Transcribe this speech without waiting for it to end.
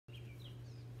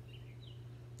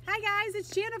Hi guys,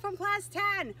 it's Janna from class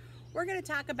 10. We're going to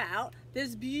talk about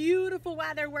this beautiful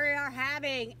weather we are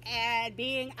having and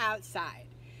being outside.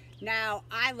 Now,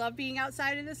 I love being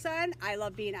outside in the sun. I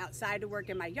love being outside to work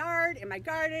in my yard, in my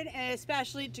garden, and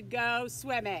especially to go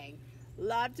swimming.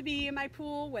 Love to be in my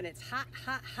pool when it's hot,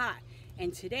 hot, hot.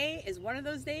 And today is one of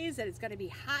those days that it's going to be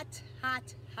hot,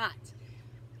 hot, hot.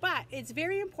 But it's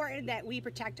very important that we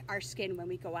protect our skin when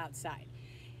we go outside.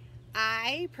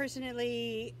 I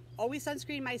personally always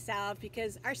sunscreen myself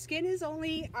because our skin is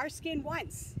only our skin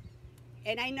once.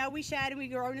 And I know we shed and we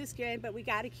grow new skin, but we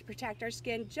got to protect our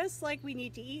skin just like we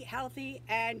need to eat healthy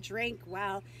and drink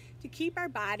well to keep our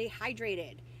body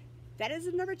hydrated. That is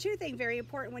the number 2 thing, very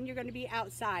important when you're going to be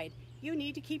outside. You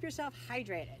need to keep yourself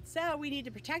hydrated. So we need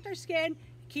to protect our skin,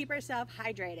 keep ourselves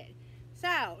hydrated.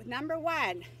 So number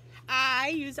 1, I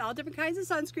use all different kinds of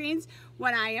sunscreens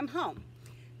when I am home.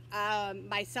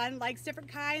 My son likes different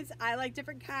kinds, I like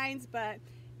different kinds, but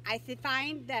I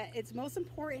find that it's most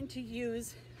important to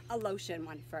use a lotion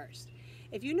one first.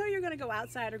 If you know you're going to go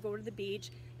outside or go to the beach,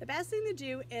 the best thing to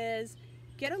do is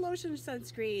get a lotion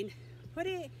sunscreen, rub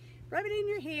it in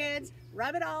your hands,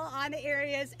 rub it all on the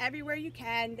areas everywhere you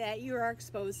can that you are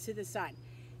exposed to the sun.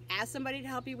 Ask somebody to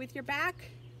help you with your back.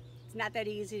 It's not that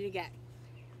easy to get.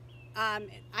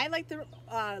 I like the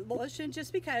lotion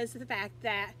just because of the fact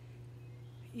that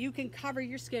you can cover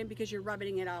your skin because you're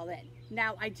rubbing it all in.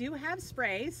 Now, I do have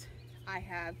sprays. I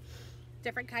have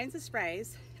different kinds of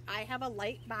sprays. I have a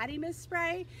light body mist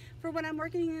spray for when I'm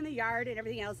working in the yard and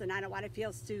everything else, and I don't want to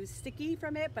feel too sticky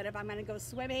from it, but if I'm going to go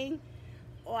swimming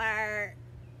or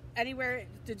anywhere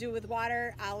to do with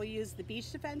water, I'll use the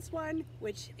Beach Defense one,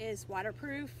 which is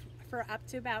waterproof for up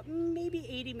to about maybe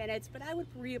 80 minutes, but I would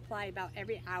reapply about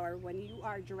every hour when you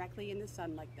are directly in the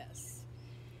sun like this.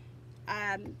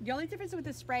 The only difference with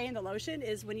the spray and the lotion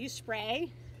is when you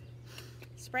spray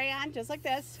on just like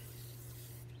this,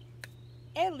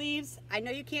 it leaves, I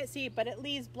know you can't see, but it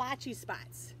leaves blotchy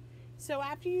spots. So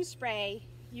after you spray,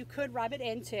 you could rub it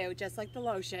into just like the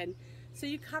lotion, so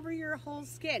you cover your whole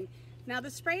skin. Now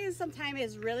the spray is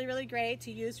sometimes really, really great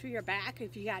to use for your back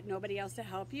if you got nobody else to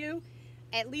help you.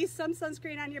 At least some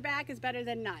sunscreen on your back is better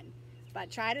than none.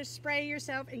 But try to spray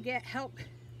yourself and get help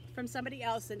from somebody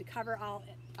else and cover all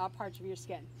parts of your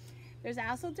skin. There's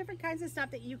also different kinds of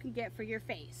stuff that you can get for your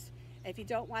face. If you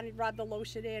don't want to rub the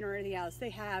lotion in or anything else,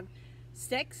 they have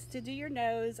sticks to do your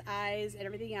nose, eyes, and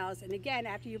everything else. And again,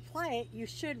 after you apply it, you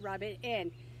should rub it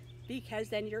in because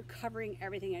then you're covering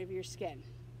everything of your skin.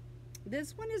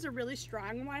 This one is a really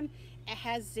strong one. It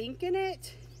has zinc in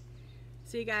it.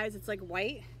 See guys, it's like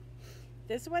white.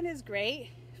 This one is great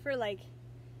for like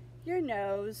your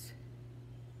nose,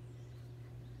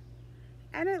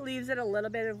 and it leaves it a little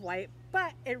bit of white,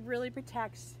 but it really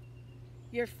protects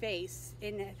your face,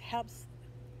 and it helps,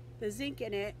 the zinc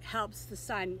in it helps the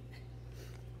sun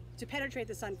to penetrate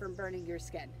the sun from burning your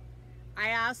skin.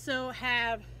 I also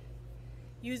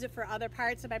use it for other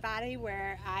parts of my body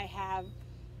where I have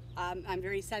I'm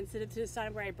very sensitive to the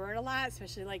sun, where I burn a lot,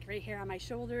 especially like right here on my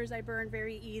shoulders. I burn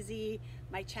very easy,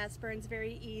 my chest burns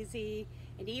very easy,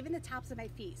 and even the tops of my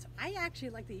feet. So I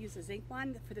actually like to use the zinc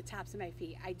one for the tops of my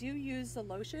feet. I do use the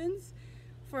lotions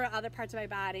for other parts of my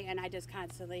body, and I just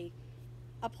constantly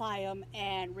apply them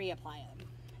and reapply them.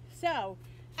 So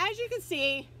as you can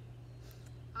see,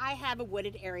 I have a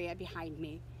wooded area behind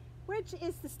me, which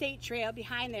is the state trail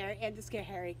behind there and the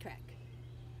Schoharie Creek.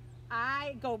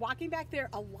 I go walking back there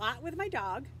a lot with my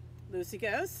dog. Lucy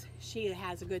goes. She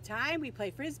has a good time. We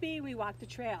play frisbee. We walk the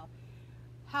trail.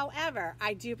 However,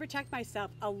 I do protect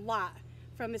myself a lot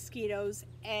from mosquitoes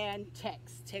and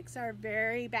ticks. Ticks are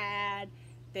very bad.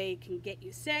 They can get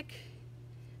you sick.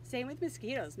 Same with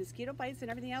mosquitoes. Mosquito bites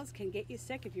and everything else can get you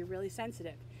sick if you're really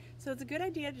sensitive. So it's a good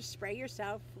idea to spray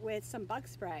yourself with some bug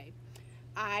spray.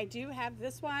 I do have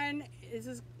this one. This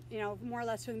is, you know, more or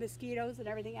less for the mosquitoes and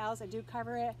everything else. I do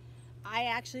cover it. I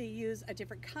actually use a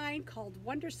different kind called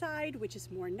Wondercide, which is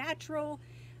more natural.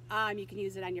 You can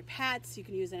use it on your pets, you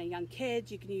can use it on young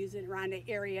kids, you can use it around the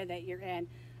area that you're in.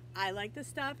 I like this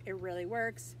stuff, it really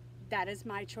works. That is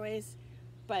my choice,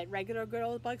 but regular good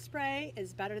old bug spray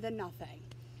is better than nothing.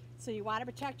 So you want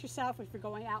to protect yourself if you're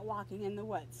going out walking in the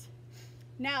woods.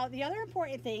 Now, the other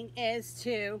important thing is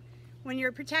when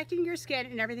you're protecting your skin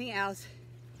and everything else,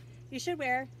 you should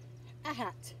wear a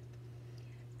hat.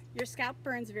 Your scalp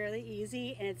burns really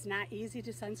easy, and it's not easy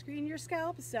to sunscreen your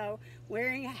scalp, so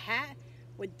wearing a hat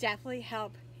would definitely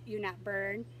help you not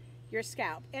burn your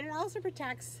scalp. And it also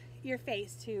protects your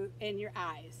face too and your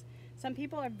eyes. Some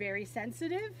people are very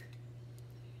sensitive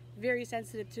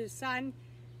to the sun.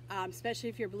 especially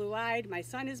if you're blue-eyed. My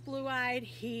son is blue-eyed.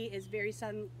 He is very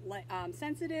sun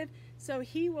sensitive, so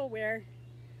he will wear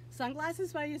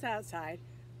sunglasses while he's outside.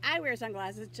 I wear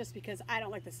sunglasses just because I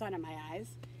don't like the sun in my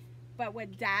eyes. But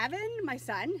when Davin, my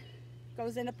son,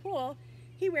 goes in the pool,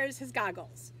 he wears his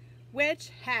goggles,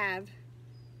 which have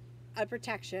a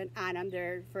protection on them.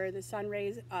 They're for the sun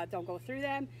rays don't go through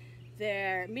them.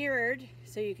 They're mirrored,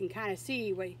 so you can kind of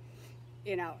see what,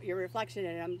 you know, your reflection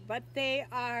in them. But they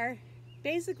are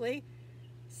basically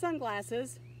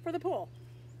sunglasses for the pool.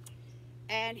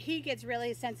 And he gets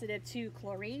really sensitive to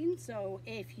chlorine, so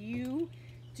if you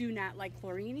do not like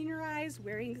chlorine in your eyes,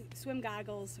 wearing swim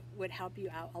goggles would help you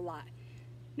out a lot.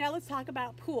 Now let's talk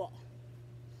about pool.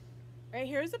 Right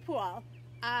here's a pool.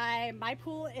 My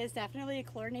pool is definitely a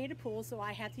chlorinated pool, so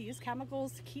I have to use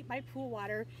chemicals to keep my pool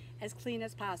water as clean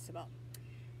as possible.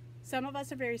 Some of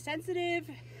us are very sensitive,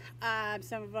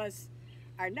 some of us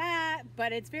are not,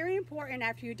 but it's very important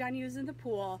after you're done using the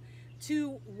pool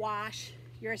to wash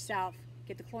yourself,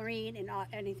 get the chlorine and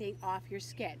anything off your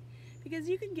skin, because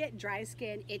you can get dry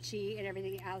skin, itchy, and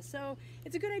everything else. So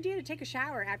it's a good idea to take a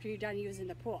shower after you're done using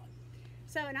the pool.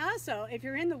 So, and also, if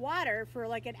you're in the water for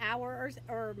like an hour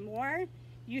or more,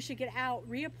 you should get out,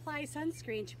 reapply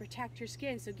sunscreen to protect your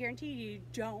skin, so guarantee you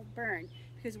don't burn.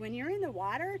 Because when you're in the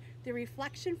water, the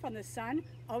reflection from the sun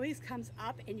always comes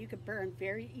up and you can burn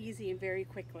very easy and very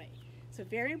quickly. So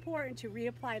very important to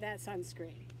reapply that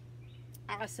sunscreen.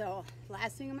 Also,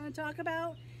 last thing I'm going to talk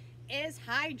about is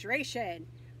hydration.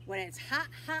 When it's hot,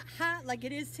 hot, hot like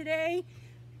it is today,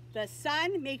 the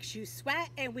sun makes you sweat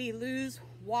and we lose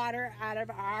water out of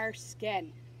our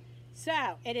skin.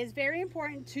 So it is very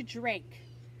important to drink.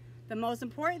 The most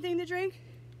important thing to drink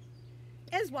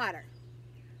is water.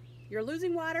 You're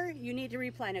losing water, you need to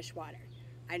replenish water.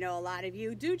 I know a lot of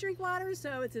you do drink water,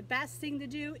 so it's the best thing to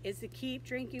do is to keep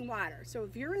drinking water. So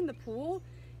if you're in the pool,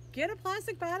 get a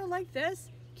plastic bottle like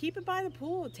this, keep it by the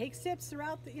pool, take sips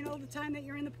throughout the, the time that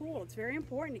you're in the pool. It's very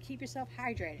important to keep yourself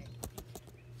hydrated.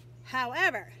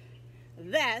 However,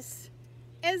 this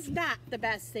is not the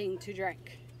best thing to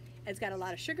drink. It's got a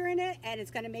lot of sugar in it and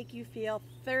it's going to make you feel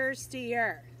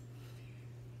thirstier.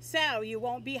 So you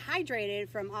won't be hydrated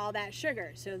from all that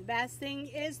sugar. So the best thing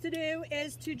is to do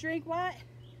is to drink what?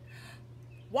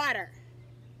 Water.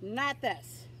 Not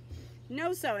this.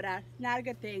 No soda. Not a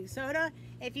good thing. Soda,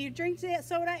 if you drink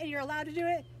soda and you're allowed to do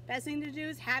it, best thing to do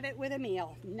is have it with a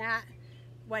meal, not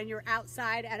when you're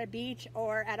outside at a beach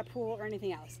or at a pool or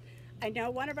anything else. I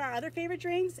know one of our other favorite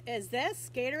drinks is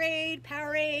this, Gatorade,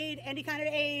 Powerade, any kind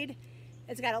of aid.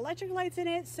 It's got electric lights in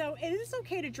it, so it is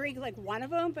okay to drink like one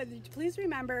of them, but please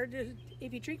remember,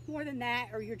 if you drink more than that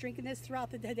or you're drinking this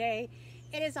throughout the day,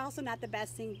 it is also not the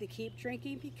best thing to keep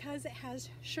drinking because it has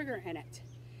sugar in it.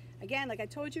 Again, like I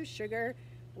told you, sugar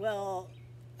will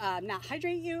not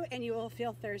hydrate you and you will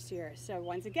feel thirstier. So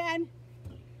once again,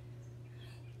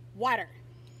 water.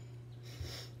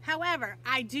 However,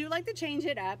 I do like to change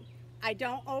it up. I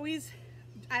don't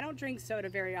drink soda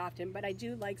very often, but I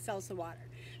do like salsa water.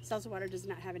 Salsa water does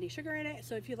not have any sugar in it,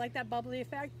 so if you like that bubbly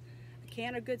effect, a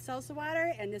can of good salsa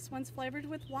water, and this one's flavored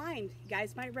with wine. You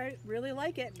guys might really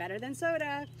like it, better than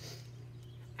soda.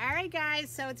 Alright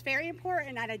guys, so it's very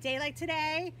important on a day like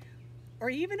today, or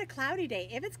even a cloudy day.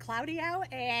 If it's cloudy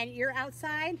out and you're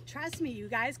outside, trust me, you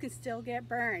guys can still get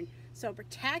burned. So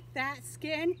protect that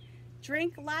skin,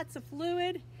 drink lots of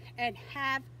fluid, and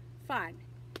have fun.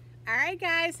 Alright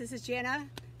guys, this is Janna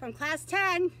from Class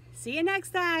 10. See you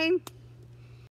next time.